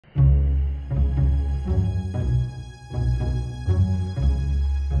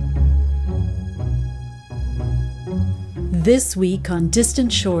This week on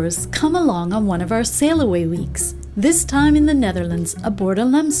Distant Shores, come along on one of our sail-away weeks, this time in the Netherlands aboard a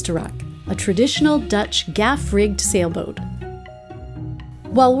Lemsteraak, a traditional Dutch gaff-rigged sailboat.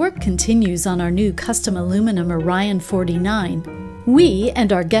 While work continues on our new custom aluminum Orion 49, we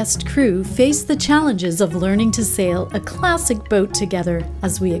and our guest crew face the challenges of learning to sail a classic boat together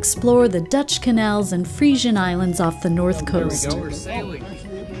as we explore the Dutch canals and Frisian islands off the north coast. We're sailing.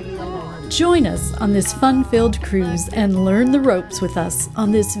 Join us on this fun-filled cruise and learn the ropes with us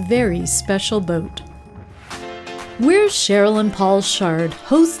on this very special boat. We're Cheryl and Paul Shard,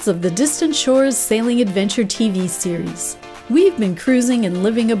 hosts of the Distant Shores Sailing Adventure TV series. We've been cruising and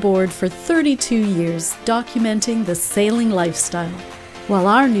living aboard for 32 years, documenting the sailing lifestyle. While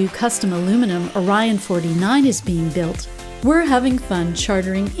our new custom aluminum Orion 49 is being built, we're having fun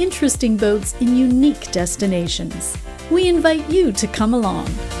chartering interesting boats in unique destinations. We invite you to come along.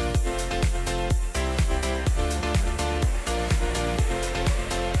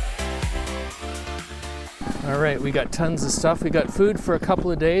 Alright, we got tons of stuff. We got food for a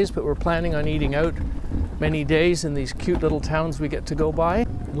couple of days, but we're planning on eating out many days in these cute little towns we get to go by.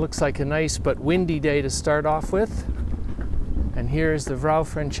 It looks like a nice but windy day to start off with. And here's the Vrouwe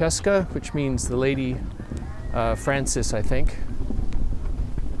Franciska, which means the Lady Francis, I think.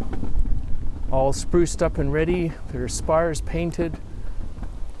 All spruced up and ready, her spars painted,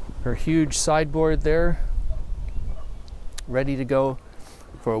 her huge sideboard there, ready to go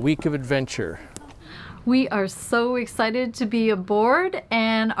for a week of adventure. We are so excited to be aboard,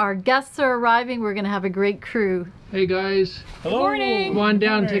 and our guests are arriving. We're going to have a great crew. Hey guys. Hello. Good morning. Come on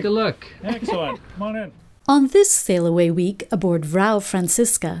down, take a look. Excellent. Come on in. On this sail-away week aboard Vrouwe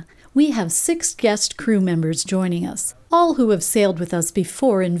Franciska, we have 6 guest crew members joining us, all who have sailed with us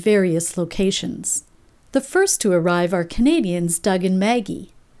before in various locations. The first to arrive are Canadians Doug and Maggie,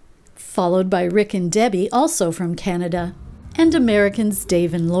 followed by Rick and Debbie, also from Canada, and Americans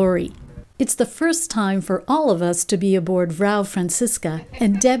Dave and Laurie. It's the first time for all of us to be aboard Vrouwe Franciska,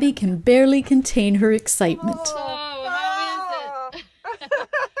 and Debbie can barely contain her excitement. Oh, how is it?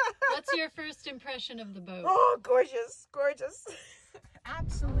 What's your first impression of the boat? Oh, gorgeous, gorgeous.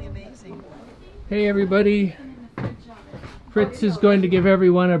 Absolutely amazing. Hey everybody. Fritz is going to give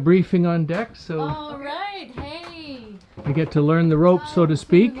everyone a briefing on deck, so All right, hey. you get to learn the ropes, so to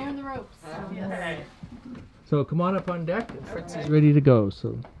speak. Learn the ropes. So come on up on deck, and Fritz is ready to go.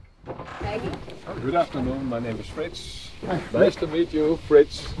 So. Good afternoon, my name is Fritz. Nice to meet you,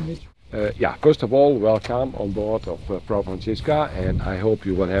 Fritz. Yeah, first of all, welcome on board of Vrouwe Franciska, and I hope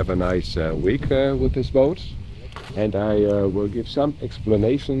you will have a nice week with this boat. And I will give some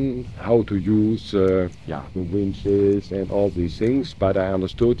explanation how to use the winches and all these things, but I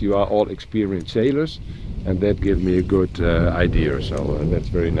understood you are all experienced sailors, and that gave me a good idea, so that's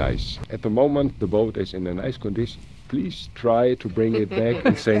very nice. At the moment the boat is in a nice condition. Please try to bring it back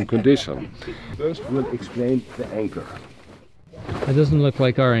in same condition. First we'll explain the anchor. It doesn't look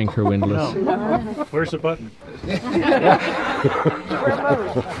like our anchor windlass. No. Where's the button?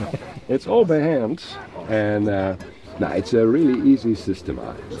 It's all by hand, and it's a really easy system.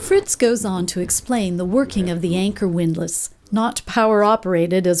 Fritz goes on to explain the working of the anchor windlass, not power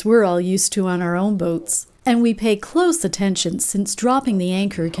operated as we're all used to on our own boats. And we pay close attention since dropping the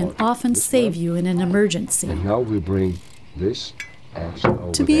anchor can often save you in an emergency. And now we bring this action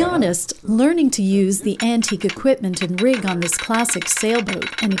over To be there. honest, learning to use the antique equipment and rig on this classic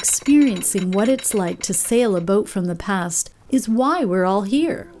sailboat and experiencing what it's like to sail a boat from the past is why we're all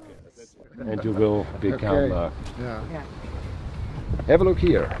here. And you will become... Have a look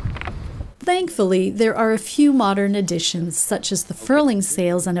here. Thankfully, there are a few modern additions, such as the furling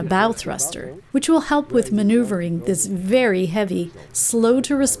sails and a bow thruster, which will help with maneuvering this very heavy,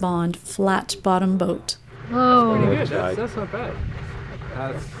 slow-to-respond, flat-bottom boat. Oh, pretty good. That's not bad.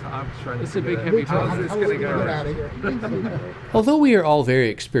 It's a big heavy boat. Although we are all very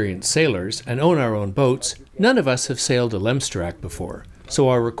experienced sailors and own our own boats, none of us have sailed a Lemsteraak before, so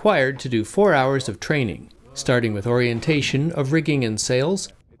are required to do 4 hours of training, starting with orientation of rigging and sails,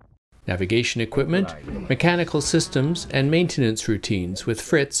 navigation equipment, mechanical systems, and maintenance routines with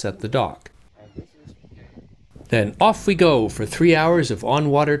Fritz at the dock. Then off we go for 3 hours of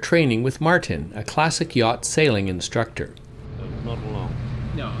on-water training with Martin, a classic yacht sailing instructor. Not long.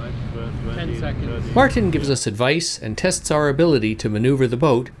 No, 10 seconds. Martin gives us advice and tests our ability to maneuver the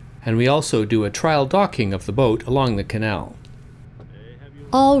boat, and we also do a trial docking of the boat along the canal.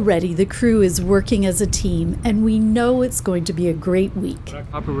 Already the crew is working as a team, and we know it's going to be a great week.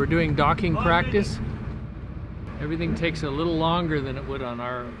 Upper, we're doing docking practice. Everything takes a little longer than it would on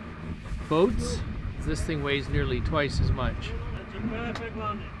our boats. This thing weighs nearly twice as much.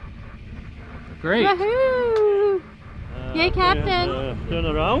 Great. Yay, Captain! Turn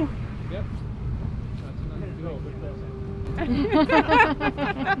around. Yep.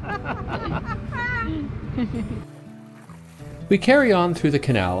 We carry on through the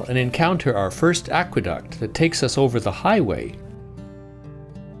canal and encounter our first aqueduct that takes us over the highway.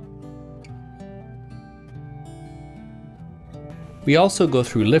 We also go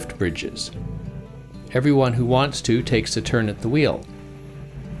through lift bridges. Everyone who wants to takes a turn at the wheel.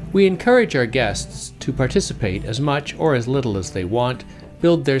 We encourage our guests to participate as much or as little as they want,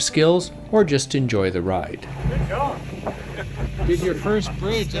 build their skills, or just enjoy the ride. Good job. Did your first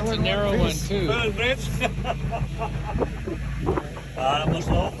bridge, that's a narrow one too.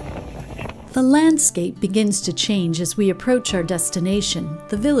 The landscape begins to change as we approach our destination,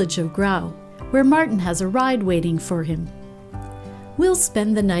 the village of Vrouwe, where Martin has a ride waiting for him. We'll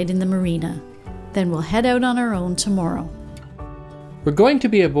spend the night in the marina, then we'll head out on our own tomorrow. We're going to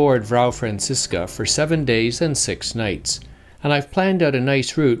be aboard Vrouwe Franciska for 7 days and 6 nights, and I've planned out a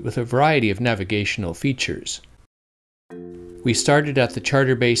nice route with a variety of navigational features. We started at the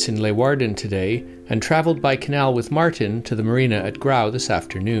charter base in Leeuwarden today and travelled by canal with Martin to the marina at Vrouwe this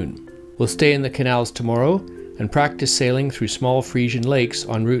afternoon. We'll stay in the canals tomorrow and practice sailing through small Frisian lakes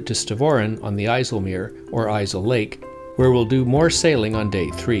en route to Stavoren on the Ijsselmeer or Ijssel Lake, where we'll do more sailing on day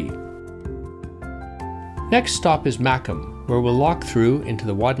 3. Next stop is Makkum, where we'll lock through into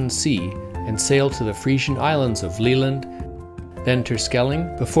the Wadden Sea and sail to the Frisian islands of Vlieland, then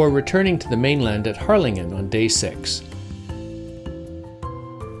Terschelling, before returning to the mainland at Harlingen on day 6.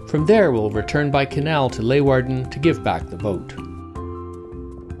 From there we'll return by canal to Leeuwarden to give back the boat.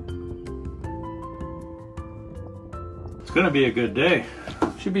 It's gonna be a good day.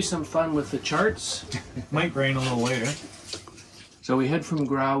 Should be some fun with the charts. Might rain a little later. So we head from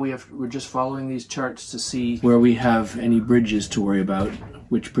Vrouwe, we're just following these charts to see where we have any bridges to worry about,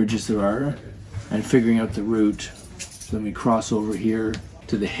 which bridges there are, and figuring out the route. So then we cross over here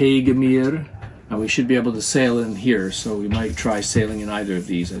to the Ijsselmeer, and we should be able to sail in here, so we might try sailing in either of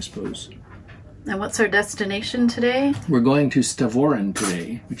these, I suppose. And what's our destination today? We're going to Stavoren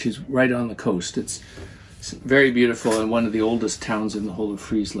today, which is right on the coast. It's very beautiful and one of the oldest towns in the whole of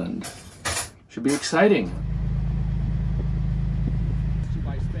Friesland. Should be exciting.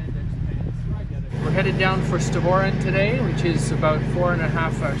 We're headed down for Stavoren today, which is about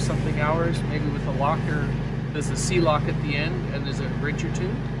 4.5 or something hours, maybe with a locker. There's a sea lock at the end, and there's a bridge or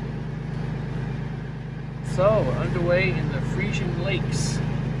two. So, underway in the Frisian Lakes.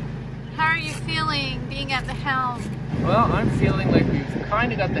 How are you feeling being at the helm? Well, I'm feeling like we've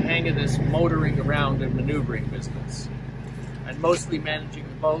kind of got the hang of this motoring around and maneuvering business. And mostly managing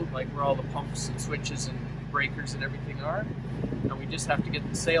the boat, like where all the pumps and switches and breakers and everything are. And we just have to get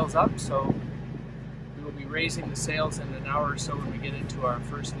the sails up, so we will be raising the sails in an hour or so when we get into our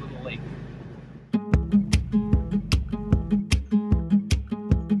first little lake.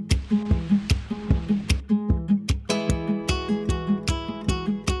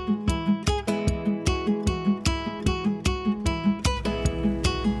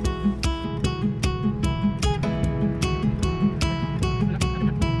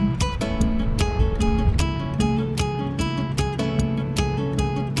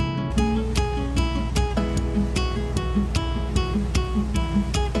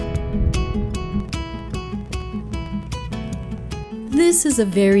 This is a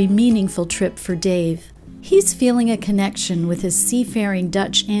very meaningful trip for Dave. He's feeling a connection with his seafaring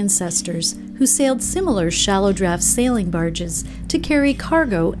Dutch ancestors who sailed similar shallow draft sailing barges to carry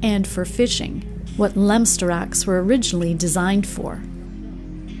cargo and for fishing, what Lemsteraaks were originally designed for.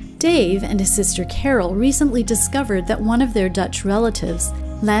 Dave and his sister Carol recently discovered that one of their Dutch relatives,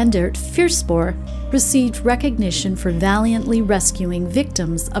 Landert Vierspoor, received recognition for valiantly rescuing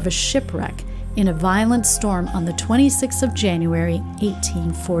victims of a shipwreck in a violent storm on the 26th of January,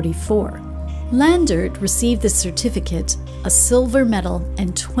 1844. Landert received the certificate, a silver medal,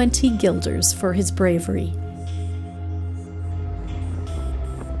 and 20 guilders for his bravery.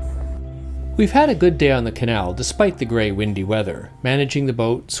 We've had a good day on the canal despite the grey windy weather, managing the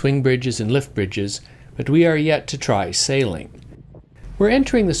boat, swing bridges and lift bridges, but we are yet to try sailing. We're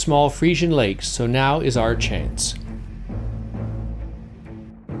entering the small Frisian Lakes, so now is our chance.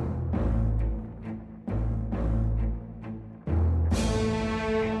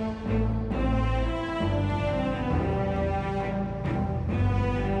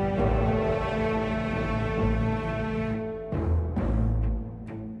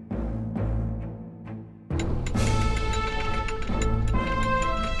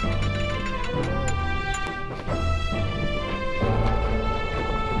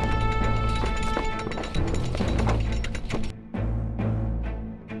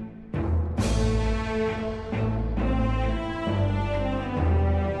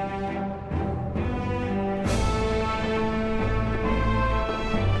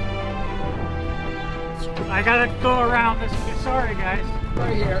 I gotta go around this. Sorry, guys.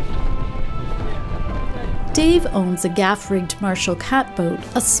 Right here. Dave owns a gaff-rigged Marshall catboat,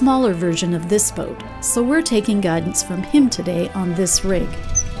 a smaller version of this boat, so we're taking guidance from him today on this rig.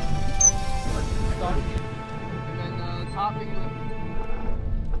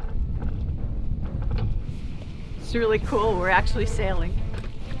 It's really cool. We're actually sailing.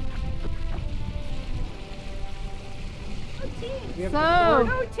 So,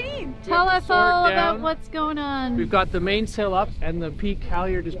 No team. tell us sword all down. about what's going on. We've got the mainsail up and the peak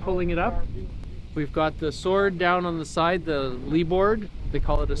halyard is pulling it up. We've got the sword down on the side, the lee board. They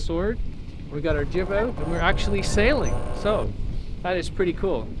call it a sword. We got our jib out and we're actually sailing. So that is pretty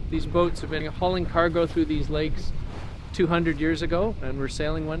cool. These boats have been hauling cargo through these lakes 200 years ago and we're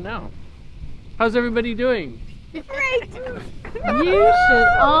sailing one now. How's everybody doing? Great. You should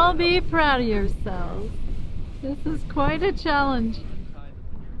all be proud of yourselves. This is quite a challenge.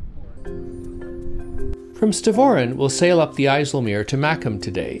 From Stavoren, we'll sail up the Ijsselmeer to Makkum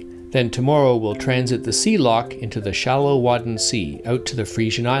today. Then tomorrow we'll transit the sea lock into the shallow Wadden Sea out to the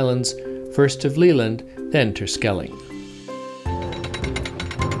Frisian Islands, first to Vlieland, then Terschelling.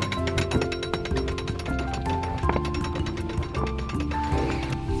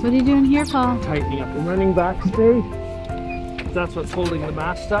 So what are you doing here, Paul? Tightening up the running backstay. That's what's holding the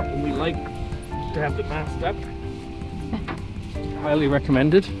mast up, and we like to have the mast up. Highly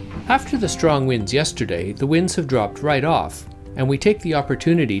recommended. After the strong winds yesterday, the winds have dropped right off, and we take the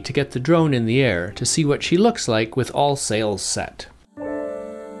opportunity to get the drone in the air to see what she looks like with all sails set.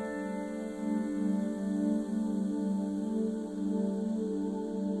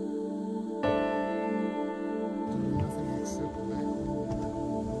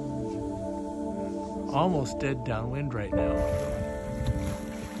 Almost dead downwind right now.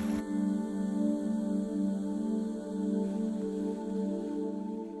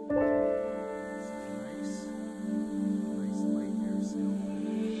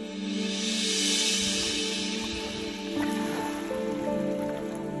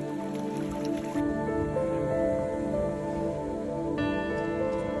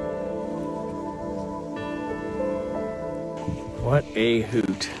 What a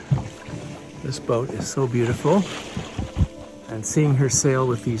hoot. This boat is so beautiful. And seeing her sail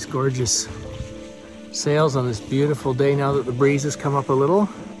with these gorgeous sails on this beautiful day now that the breeze has come up a little.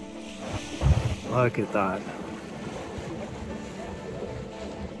 Look at that.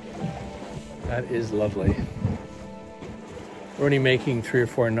 That is lovely. We're only making 3 or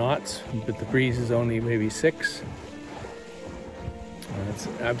 4 knots, but the breeze is only maybe 6. And it's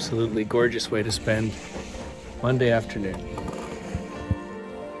an absolutely gorgeous way to spend Monday afternoon.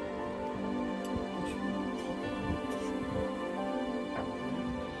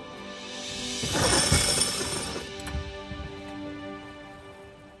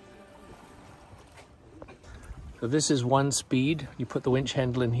 So this is 1 speed. You put the winch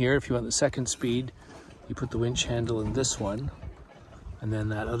handle in here. If you want the 2nd speed, you put the winch handle in this one, and then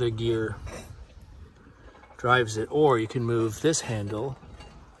that other gear drives it. Or you can move this handle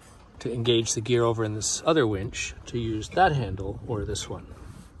to engage the gear over in this other winch to use that handle or this one.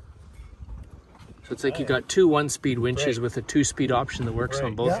 So it's like you've got 2 1-speed winches with a 2-speed option that works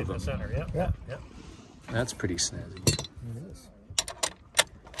on both of them. Center, yeah. That's pretty snazzy.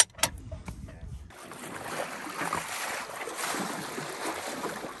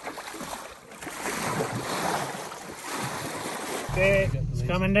 Okay, it's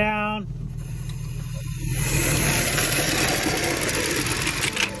coming down.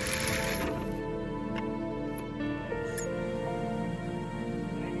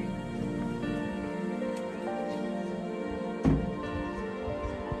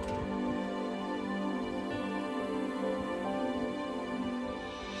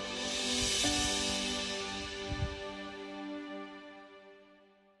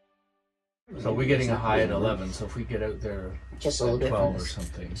 So we're getting a high at 11, so if we get out there Just a little bit 12 from or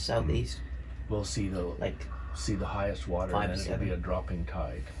something, southeast, we'll see the highest water, 5 and to then it'll be 7. a dropping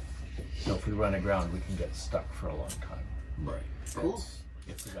tide. So if we run aground, we can get stuck for a long time. Right. Cool.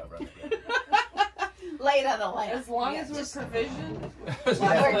 If we got run aground. Late on the land. As long as we're provisioned, We're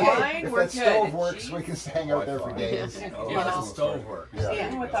good. we're If that stove good. works, we can hang out there for days. If the stove works.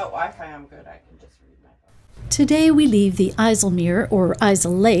 Even without Wi-Fi, I'm good. I can just read my phone. Today we leave the Ijsselmeer, or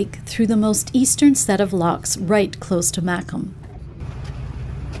Ijssel Lake, through the most eastern set of locks right close to Makkum.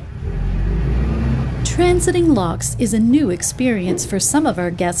 Transiting locks is a new experience for some of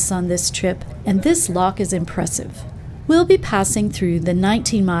our guests on this trip, and this lock is impressive. We'll be passing through the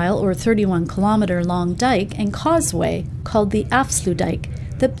 19-mile or 31-kilometer long dike and causeway called the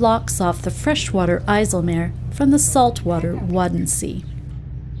Afsluitdijk that blocks off the freshwater Ijsselmeer from the saltwater Wadden Sea.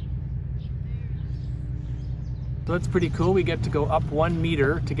 So that's pretty cool. We get to go up 1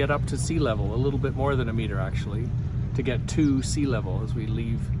 meter to get up to sea level, a little bit more than a meter actually, to get to sea level as we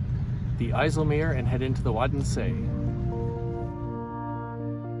leave the Ijsselmeer and head into the Wadden Sea.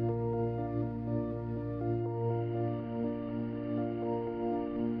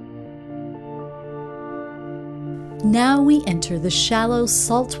 Now we enter the shallow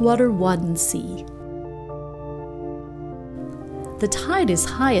saltwater Wadden Sea. The tide is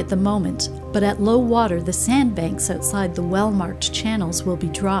high at the moment, but at low water the sandbanks outside the well-marked channels will be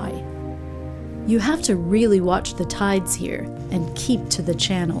dry. You have to really watch the tides here and keep to the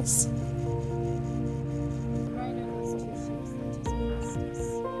channels.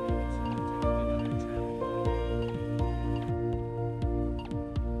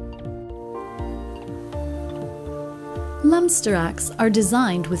 Lemsteraaks are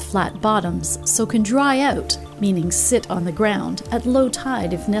designed with flat bottoms so can dry out, meaning sit on the ground, at low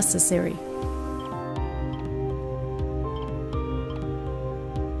tide if necessary.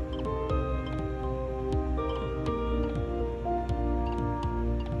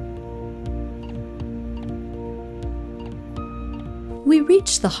 We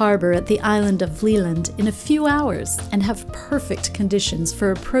reach the harbour at the island of Vlieland in a few hours and have perfect conditions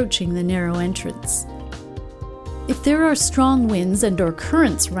for approaching the narrow entrance. If there are strong winds and/or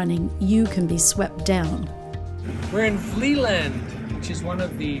currents running, you can be swept down. We're in Vlieland, which is one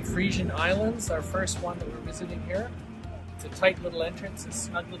of the Frisian islands, our first one that we're visiting here. It's a tight little entrance, a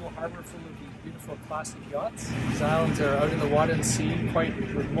snug little harbour full of these beautiful classic yachts. These islands are out in the Wadden Sea, quite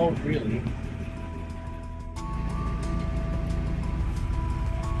remote really.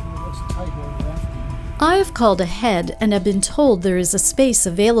 I have called ahead and have been told there is a space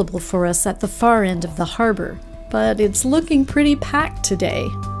available for us at the far end of the harbour, but it's looking pretty packed today.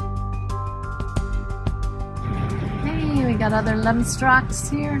 Hey, we got other Lemsteraaks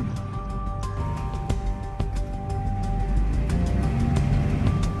here.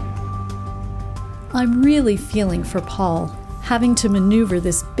 I'm really feeling for Paul, having to maneuver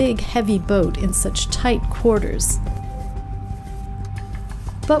this big heavy boat in such tight quarters.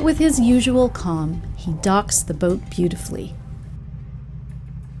 But with his usual calm, he docks the boat beautifully.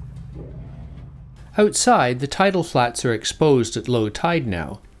 Outside, the tidal flats are exposed at low tide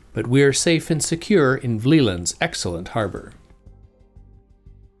now, but we are safe and secure in Vlieland's excellent harbour.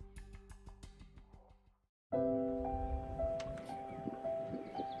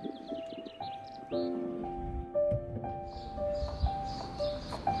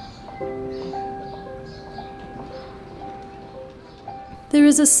 There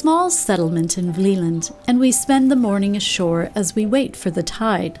is a small settlement in Vlieland, and we spend the morning ashore as we wait for the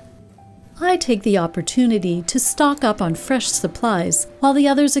tide. I take the opportunity to stock up on fresh supplies while the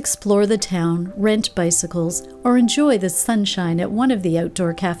others explore the town, rent bicycles, or enjoy the sunshine at one of the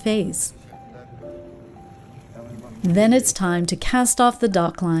outdoor cafes. Then it's time to cast off the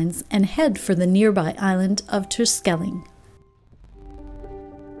dock lines and head for the nearby island of Terschelling.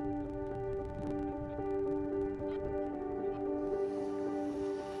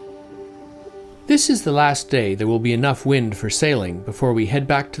 This is the last day there will be enough wind for sailing before we head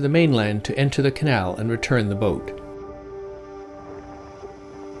back to the mainland to enter the canal and return the boat.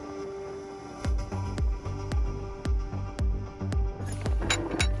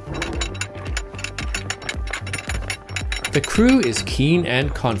 The crew is keen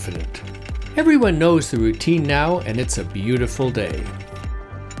and confident. Everyone knows the routine now, and it's a beautiful day.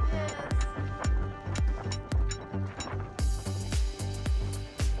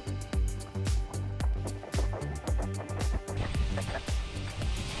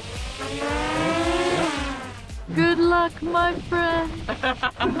 Good luck, my friend.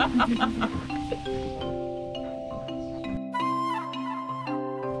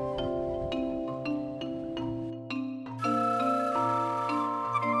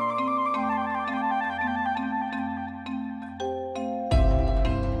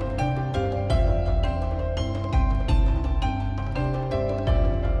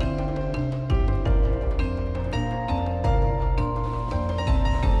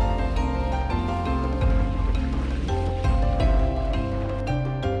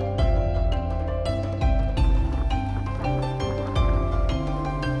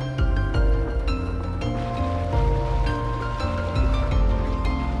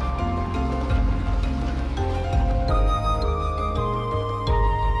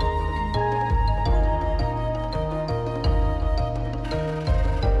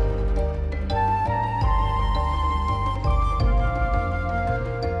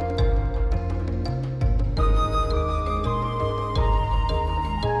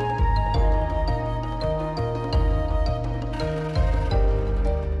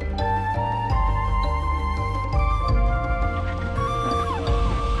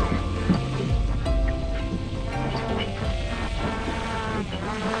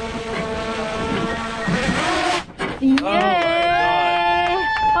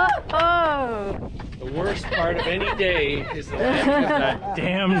 part of any day is the landing of that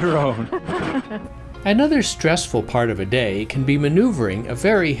Damn drone. Another stressful part of a day can be maneuvering a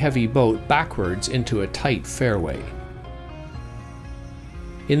very heavy boat backwards into a tight fairway.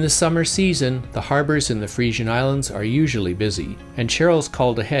 In the summer season, the harbors in the Frisian Islands are usually busy, and Cheryl's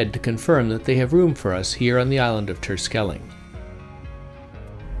called ahead to confirm that they have room for us here on the island of Terschelling.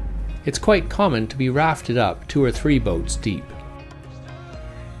 It's quite common to be rafted up 2 or 3 boats deep.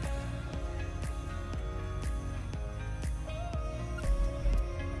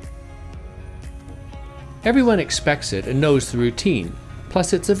 Everyone expects it and knows the routine,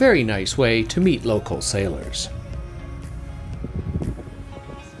 plus it's a very nice way to meet local sailors.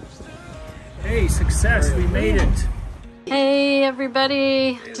 Hey, success, we made it. Hey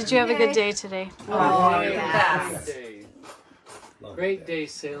everybody! Did you have a good day today? Great day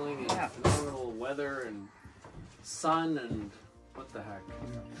sailing in phenomenal weather and sun and what the heck.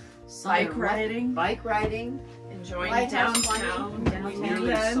 Bike riding, enjoying downtown, We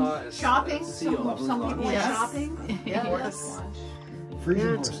nearly saw a shopping. seal. Some people went shopping. Yes.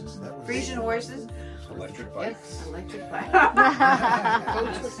 Frisian horses. That was Frisian horses. electric bikes. Yes, electric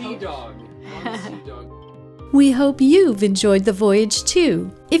Sea dog. On the sea dog. We hope you've enjoyed the voyage too.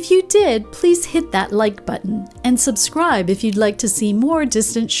 If you did, please hit that like button and subscribe if you'd like to see more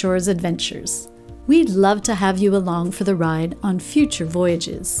Distant Shores adventures. We'd love to have you along for the ride on future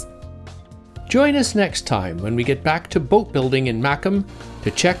voyages. Join us next time when we get back to boat building in Makkum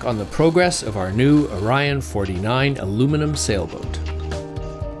to check on the progress of our new Orion 49 aluminum sailboat.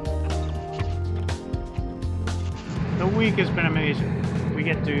 The week has been amazing. We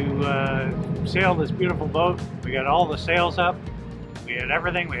get to sail this beautiful boat. We got all the sails up. We had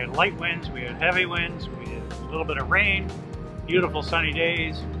everything. We had light winds, we had heavy winds, we had a little bit of rain, beautiful sunny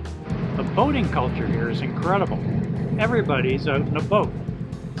days. The boating culture here is incredible. Everybody's out in a boat.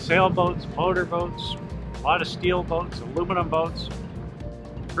 Sailboats, motor boats, a lot of steel boats, aluminum boats.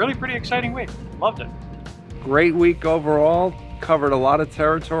 Really pretty exciting week. Loved it. Great week overall. Covered a lot of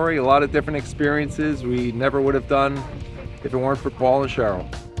territory, a lot of different experiences we never would have done if it weren't for Paul and Cheryl.